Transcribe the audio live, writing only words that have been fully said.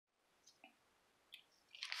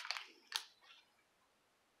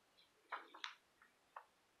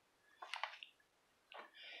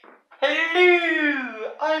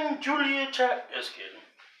and Julia chat. Just kidding.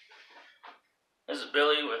 This is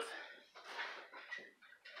Billy with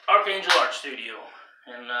Archangel Art Studio,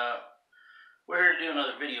 and we're here to do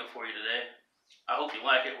another video for you today. I hope you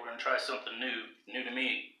like it. We're going to try something new to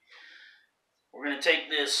me. We're going to take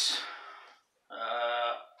this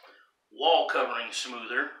wall covering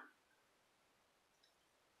smoother,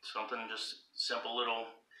 something just simple little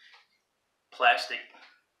plastic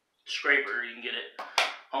scraper. You can get it at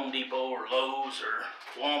Home Depot or Lowe's or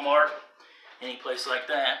Walmart, any place like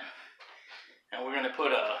that. And we're going to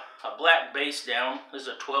put a black base down. This is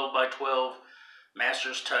a 12 by 12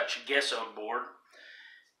 Master's Touch gessoed board.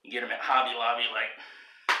 You get them at Hobby Lobby, like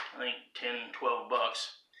I think 10, 12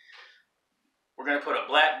 bucks. We're going to put a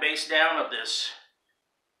black base down of this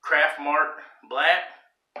Craft Mart black.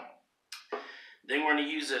 Then we're going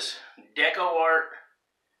to use this Deco Art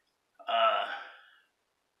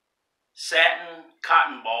satin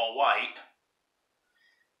cotton ball white.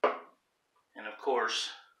 And of course,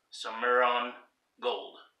 some Mehron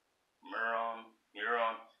gold. Mehron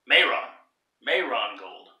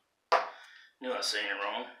gold. Knew I was saying it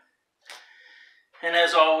wrong. And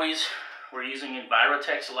as always, we're using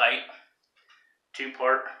Envirotex Light,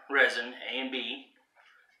 2-part resin, A and B.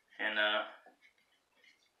 And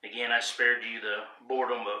again, I spared you the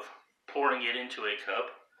boredom of pouring it into a cup,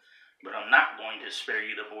 but I'm not going to spare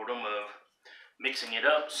you the boredom of mixing it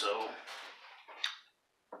up, so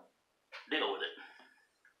deal with it.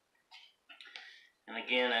 And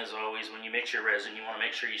again, as always, when you mix your resin, you want to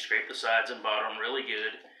make sure you scrape the sides and bottom really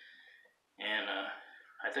good. And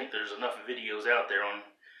I think there's enough videos out there on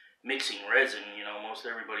mixing resin. You know, most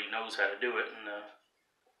everybody knows how to do it, and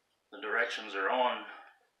the directions are on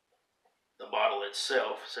the bottle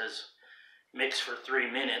itself. It says mix for 3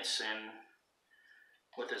 minutes, and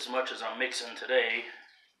with as much as I'm mixing today,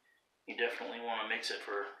 you definitely want to mix it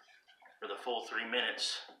for the full 3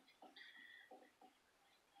 minutes.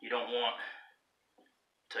 You don't want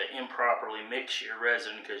to improperly mix your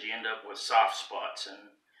resin because you end up with soft spots, and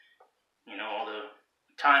you know, all the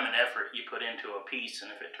time and effort you put into a piece,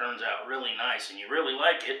 and if it turns out really nice and you really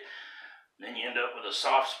like it, then you end up with a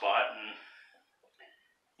soft spot and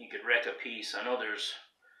you could wreck a piece. I know there's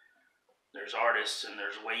artists and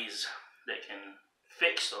there's ways that can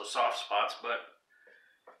fix those soft spots, but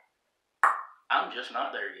I'm just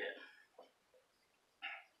not there yet.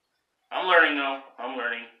 I'm learning though. I'm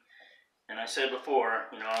learning. And I said before,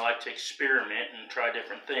 you know, I like to experiment and try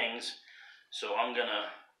different things. So I'm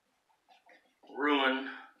gonna ruin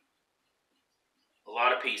a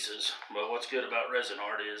lot of pieces. But what's good about resin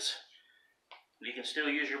art is you can still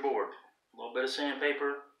use your board. A little bit of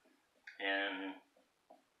sandpaper and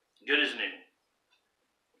good as new.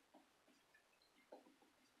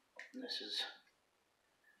 And this is,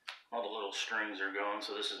 all the little strings are gone,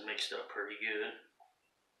 so this is mixed up pretty good.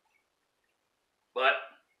 But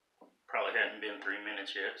probably hadn't been 3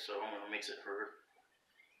 minutes yet, so I'm going to mix it for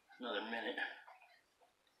another minute.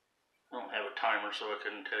 I don't have a timer, so I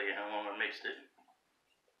couldn't tell you how long I mixed it.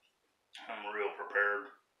 I'm real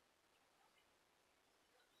prepared.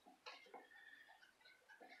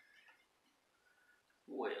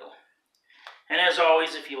 Well, and as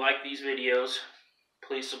always, if you like these videos,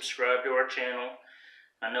 please subscribe to our channel.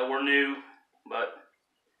 I know we're new, but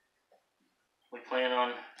we plan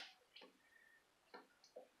on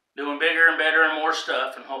doing bigger and better and more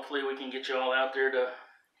stuff, and hopefully we can get you all out there to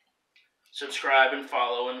subscribe and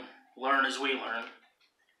follow and learn as we learn.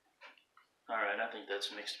 Alright, I think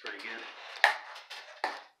that's mixed pretty good.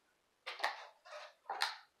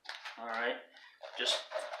 Alright, just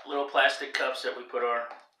little plastic cups that we put our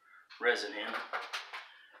resin in.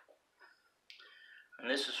 And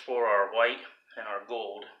this is for our white and our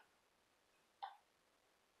gold.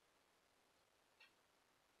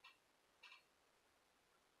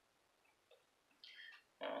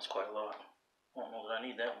 Oh, that's quite a lot. I don't know that I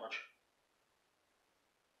need that much.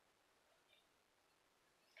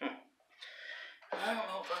 I don't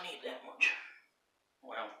know if I need that much.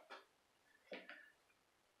 Well,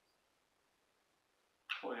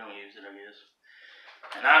 we're going to use it, I guess.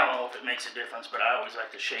 And I don't know if it makes a difference, but I always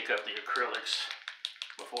like to shake up the acrylics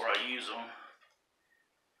before I use them.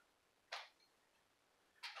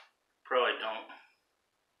 Probably don't.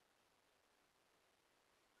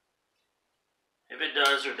 If it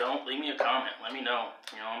does or don't, leave me a comment. Let me know.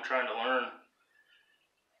 You know, I'm trying to learn.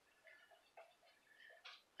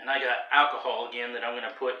 And I got alcohol again that I'm going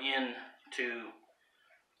to put into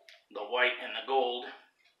the white and the gold.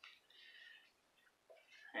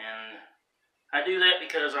 And I do that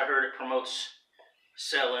because I heard it promotes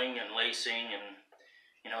selling and lacing, and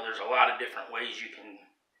you know, there's a lot of different ways you can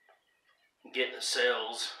get the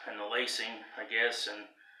cells and the lacing, I guess, and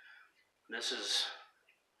This is,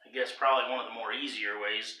 I guess, probably one of the more easier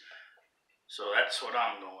ways. So that's what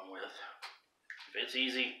I'm going with. If it's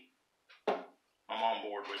easy, I'm on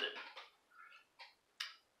board with it.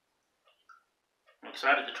 I'm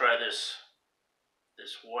excited to try this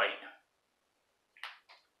white.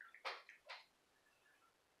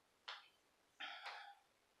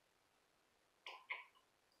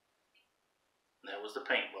 That was the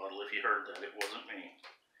paint bottle, if you heard that. It wasn't me.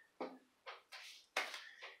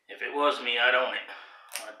 If it was me, I'd own it.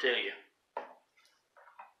 I tell you.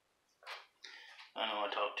 I know I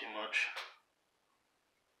talk too much.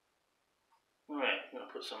 Alright, I'm going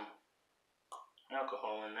to put some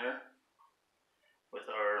alcohol in there with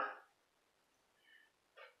our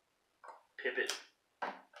pipette,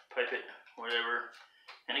 whatever.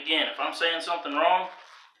 And again, if I'm saying something wrong,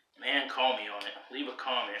 man, call me on it. Leave a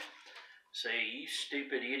comment. Say, you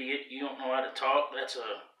stupid idiot, you don't know how to talk. That's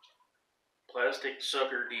a plastic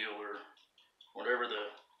sucker deal, or whatever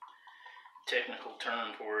the technical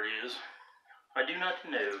term for it is. I do not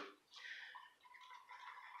know.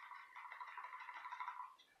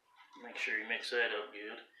 Make sure you mix that up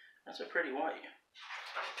good. That's a pretty white.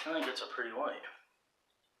 I think it's a pretty white.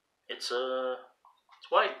 It's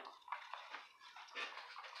white.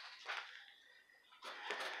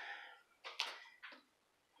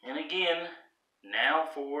 And again, now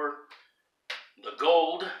for the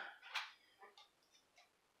gold.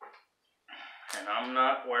 And I'm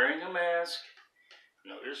not wearing a mask.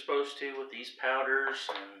 No, you're supposed to with these powders,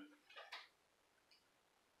 and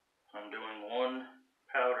I'm doing one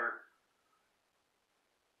powder.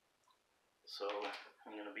 So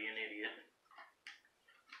I'm going to be an idiot.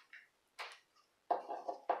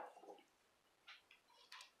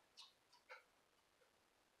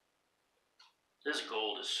 This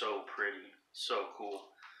gold is so pretty, so cool.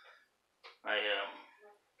 I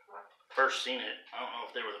first seen it, I don't know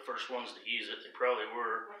if they were the first ones to use it. They probably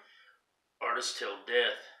were. Artists Till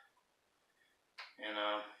Death. And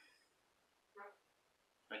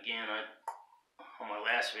again, on my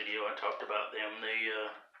last video I talked about them.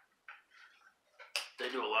 They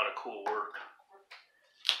do a lot of cool work.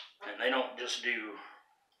 And they don't just do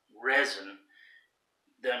resin.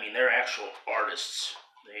 I mean, they're actual artists.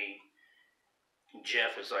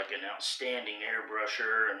 Jeff is like an outstanding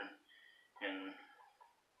airbrusher, and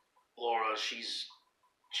Laura, she's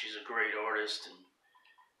a great artist, and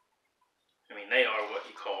I mean, they are what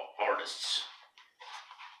you call artists.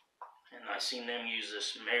 And I seen them use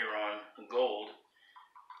this Mayron gold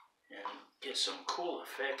and get some cool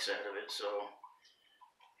effects out of it, so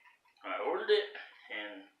I ordered it,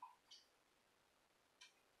 and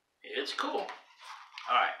it's cool.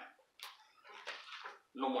 Alright,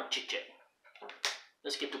 no more chit chat.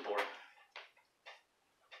 Let's get to pouring.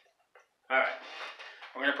 Alright,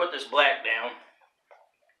 we're going to put this black down,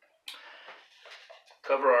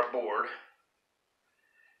 cover our board.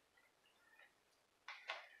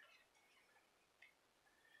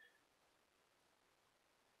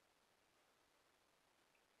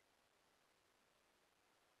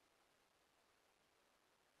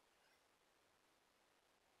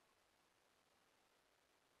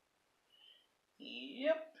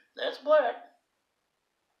 Yep, that's black.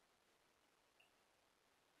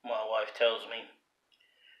 My wife tells me,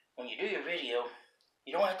 when you do your video,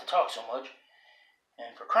 you don't have to talk so much,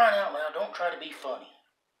 and for crying out loud, don't try to be funny.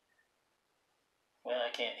 Well, I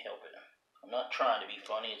can't help it. I'm not trying to be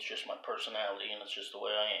funny, it's just my personality, and it's just the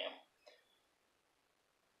way I am.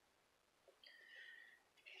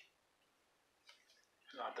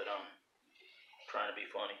 Not that I'm trying to be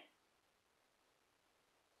funny.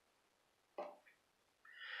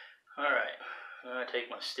 Alright, I'm going to take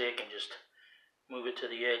my stick and just move it to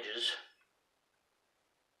the edges.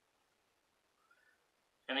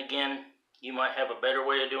 And again, you might have a better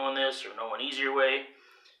way of doing this or know an easier way.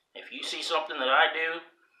 If you see something that I do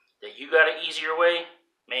that you got an easier way,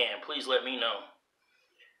 man, please let me know.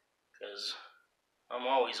 Because I'm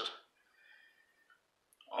always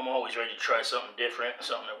ready to try something different,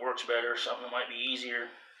 something that works better, something that might be easier.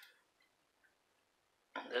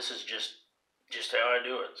 This is just how I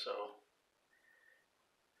do it, so.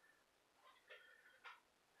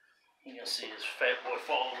 You can see this fat boy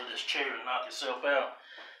fall over this chair and knock himself out.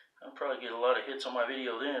 I'll probably get a lot of hits on my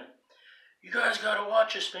video then. You guys gotta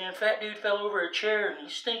watch this, man. Fat dude fell over a chair and he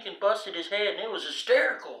stinking busted his head, and it was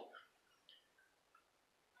hysterical.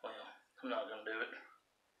 Well, I'm not gonna do it.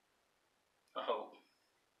 I hope.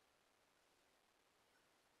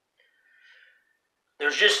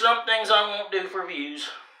 There's just some things I won't do for views.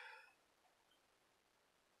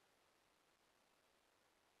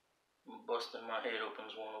 I'm busting my head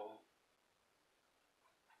open's one of them.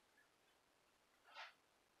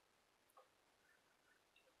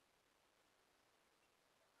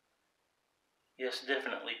 Yes,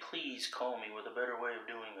 definitely. Please call me with a better way of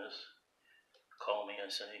doing this. Call me, I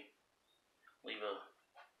say. Leave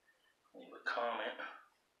a comment.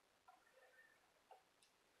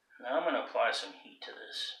 Now I'm going to apply some heat to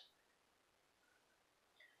this,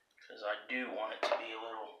 because I do want it to be a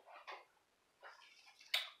little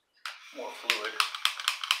more fluid.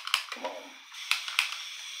 Come on.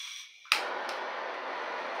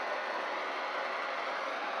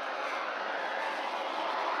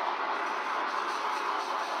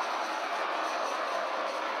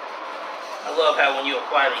 I love how when you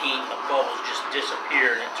apply the heat, the bubbles just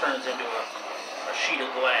disappear and it turns into a sheet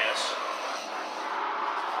of glass.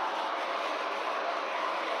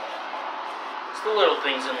 It's the little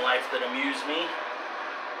things in life that amuse me.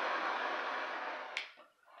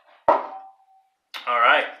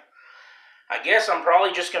 Alright, I guess I'm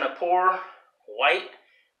probably just going to pour white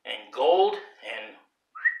and gold and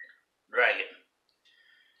drag it.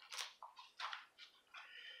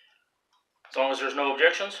 As long as there's no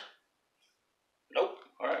objections? Nope.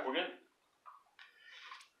 Alright, we're good.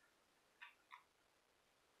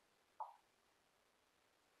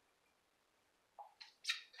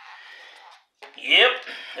 Yep,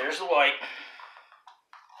 there's the white.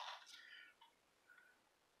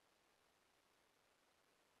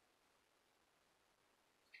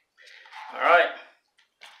 Alright,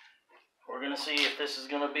 we're going to see if this is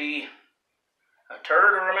going to be a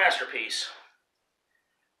turd or a masterpiece.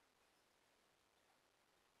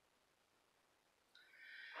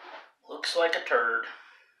 Looks like a turd.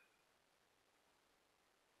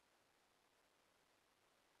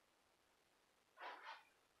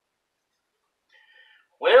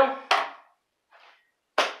 Well,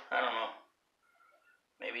 I don't know.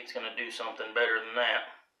 Maybe it's going to do something better than that.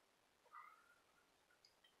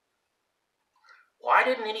 Why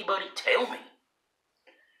didn't anybody tell me?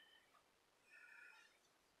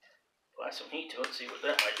 Apply some heat to it, see what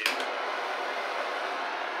that might do.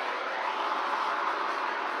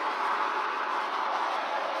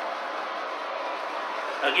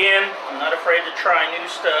 Again, I'm not afraid to try new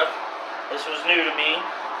stuff. This was new to me.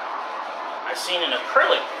 I seen an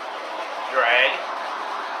acrylic drag,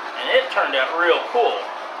 and it turned out real cool.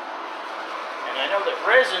 And I know that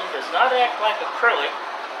resin does not act like acrylic,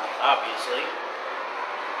 obviously.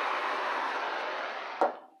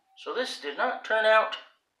 So this did not turn out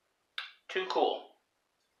too cool.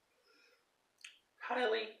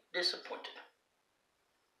 Highly disappointed.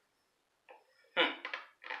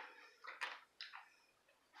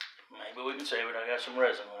 Maybe we can save it. I got some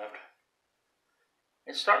resin left.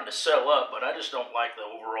 It's starting to settle up, but I just don't like the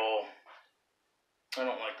overall. I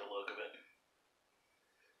don't like the look of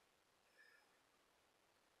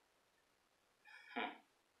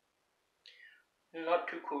it. Not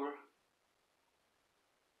too cool.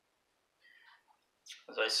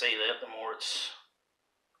 As I say that, the more it's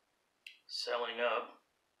selling up.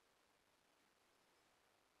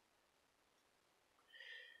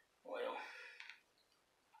 Well,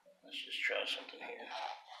 let's just try something here.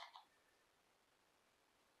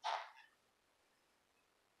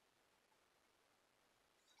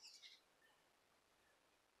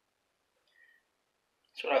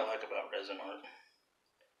 That's what I like about resin art.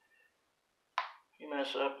 You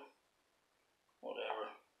mess up,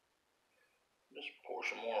 whatever. Just pour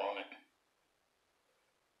some more on it.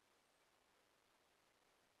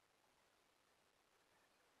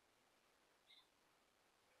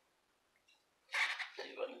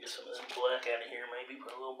 See if I can get some of this black out of here, maybe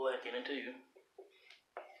put a little black in it too.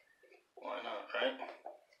 Why not, right?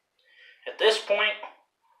 At this point,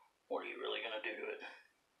 what are you really going to do to it?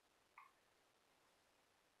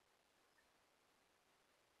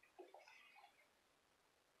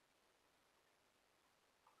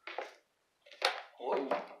 Whoa,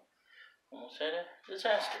 almost had a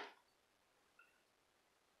disaster.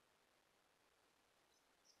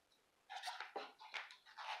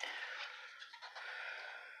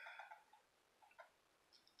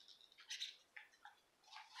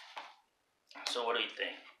 So what do you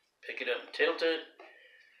think? Pick it up and tilt it,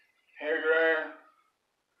 hair dryer,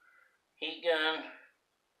 heat gun,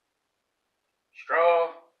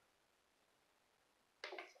 straw.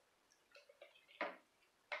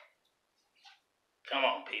 Come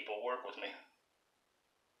on, people, work with me.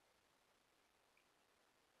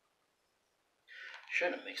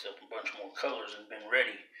 Should have mixed up a bunch more colors and been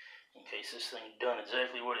ready in case this thing done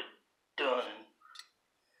exactly what it done and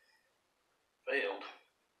failed.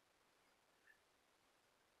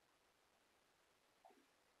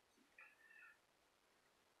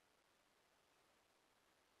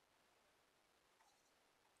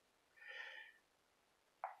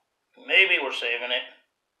 Maybe we're saving it.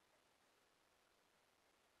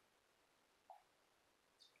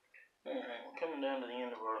 coming down to the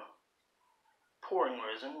end of our pouring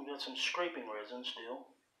resin. We've got some scraping resin still.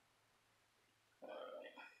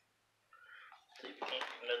 Alright. See if we can't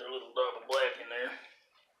get another little dot of black in there.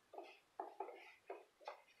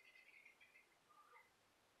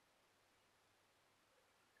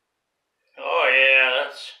 Oh yeah,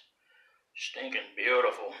 that's stinking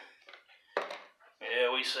beautiful.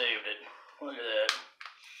 Yeah, we saved it. Look at that.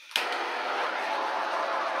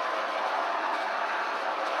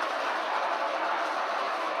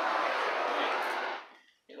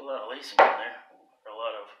 Get a lot of lacing in there. Or a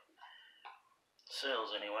lot of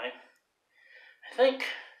cells anyway. I think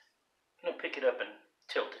I'm going to pick it up and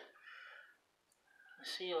tilt it. I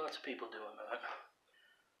see lots of people doing that.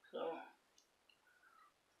 So,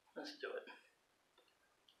 let's do it.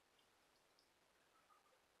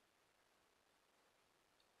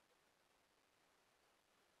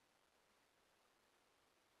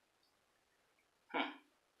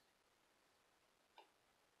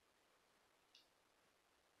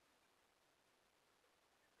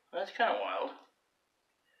 That's kind of wild.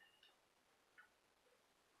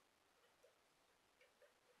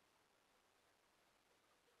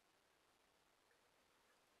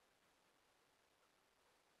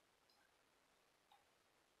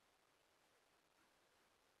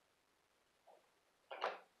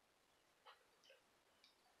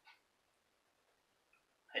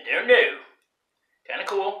 I don't know. Kind of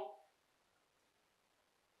cool.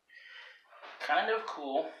 Kind of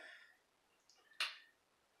cool.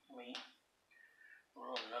 Let me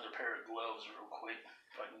roll another pair of gloves real quick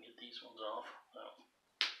if I can get these ones off without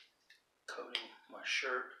coating my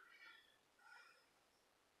shirt.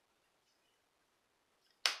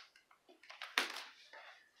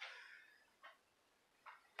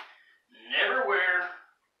 Never wear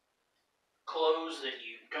clothes that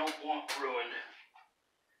you don't want ruined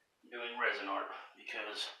doing resin art,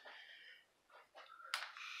 because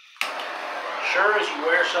sure as you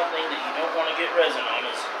wear something that you don't want to get resin on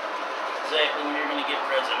is exactly when you're going to get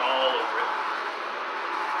resin all over it.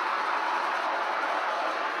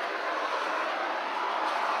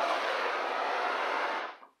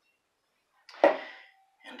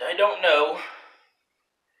 And I don't know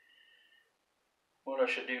what I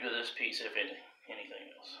should do to this piece, if anything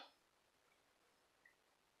else.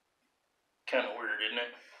 Kind of weird, isn't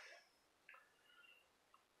it?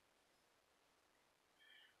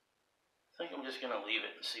 I think I'm just going to leave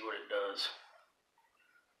it and see what it does.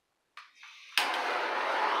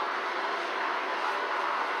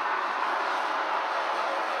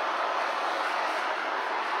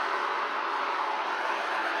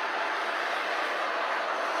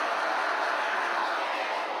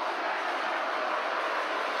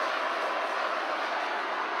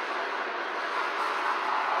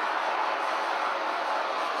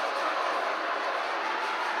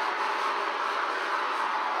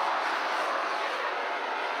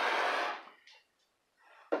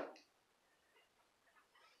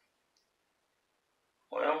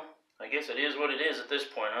 Well, I guess it is what it is at this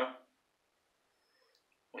point, huh?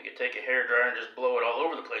 We could take a hairdryer and just blow it all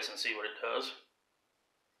over the place and see what it does.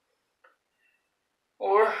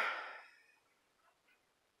 Or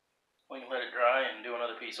we can let it dry and do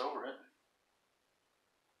another piece over it.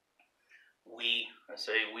 I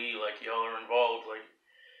say we like y'all are involved. Like,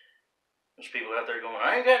 there's people out there going,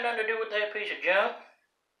 I ain't got nothing to do with that piece of junk.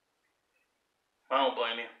 I don't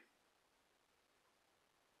blame you.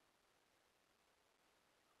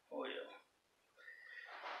 Oh yeah.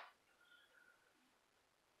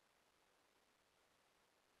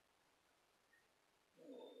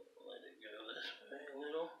 Let it go this way a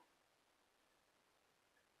little.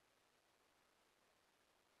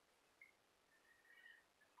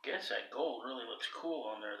 Guess that gold really looks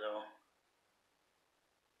cool on there though.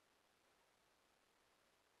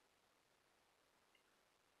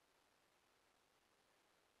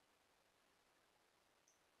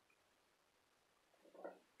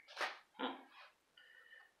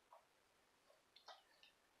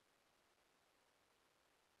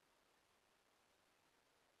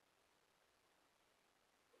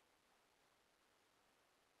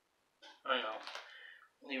 I know.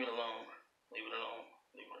 Leave it alone. Leave it alone.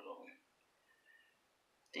 Leave it alone.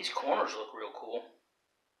 These corners look real cool.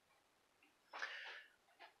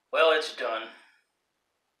 Well, it's done.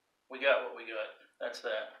 We got what we got. That's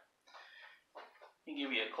that. Let me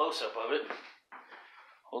give you a close-up of it.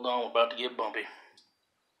 Hold on, we're about to get bumpy.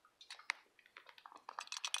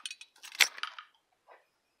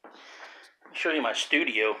 Let me show you my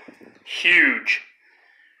studio. Huge.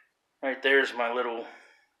 Right there's my little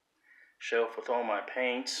shelf with all my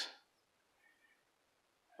paints.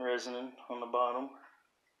 Resin on the bottom.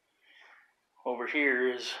 Over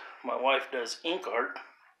here is my wife does ink art.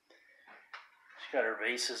 She's got her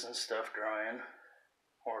vases and stuff drying,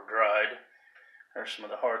 or dried. There's some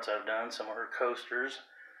of the hearts I've done, some of her coasters.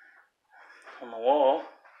 On the wall,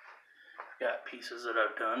 got pieces that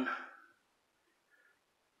I've done.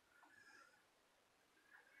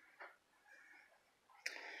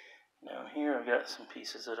 Down here I've got some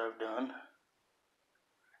pieces that I've done.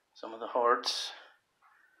 Some of the hearts.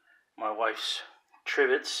 My wife's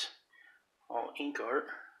trivets, all ink art.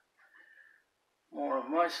 More of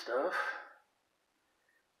my stuff.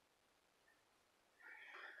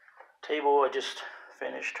 Table I just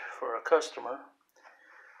finished for a customer.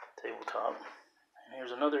 Tabletop. And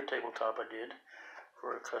here's another tabletop I did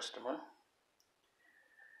for a customer.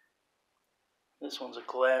 This one's a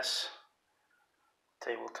glass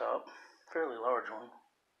tabletop, fairly large one.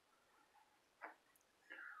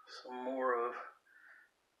 Some more of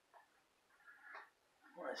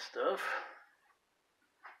my stuff.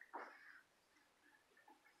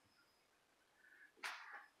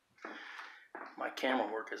 My camera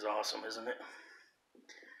work is awesome, isn't it?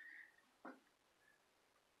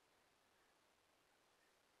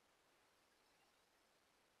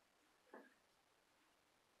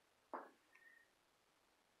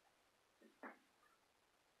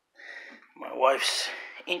 My wife's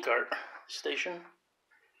ink art station.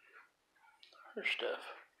 Her stuff.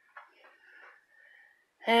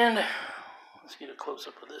 And let's get a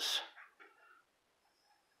close-up of this.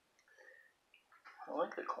 I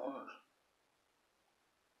like the corners.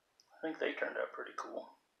 I think they turned out pretty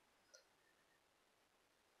cool.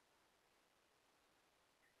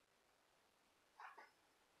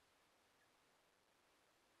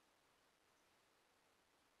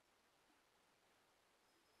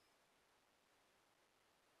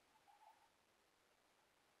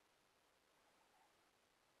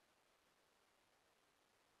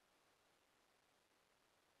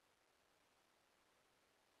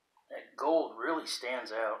 That gold really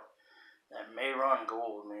stands out. That Mayron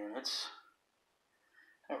gold, man, it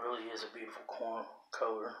really is a beautiful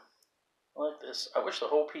color. I like this. I wish the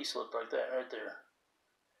whole piece looked like that right there.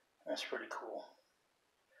 That's pretty cool.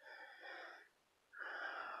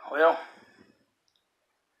 Well,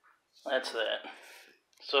 that's that.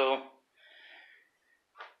 So,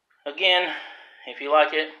 again, if you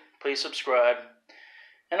like it, please subscribe.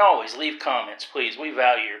 And always leave comments, please. We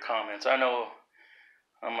value your comments. I know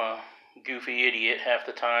I'm a goofy idiot half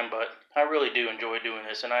the time, but I really do enjoy doing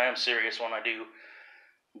this, and I am serious when I do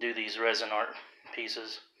these resin art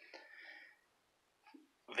pieces.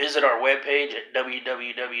 Visit our webpage at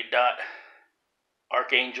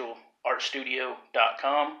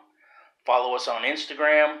www.archangelartstudio.com. Follow us on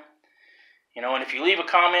Instagram. And if you leave a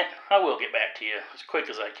comment, I will get back to you as quick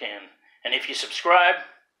as I can. And if you subscribe,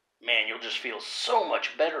 man, you'll just feel so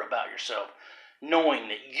much better about yourself, knowing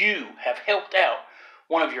that you have helped out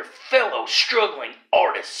one of your fellow struggling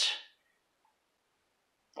artists.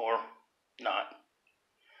 Or not.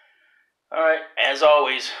 Alright, as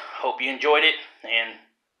always, hope you enjoyed it, and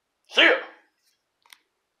see ya!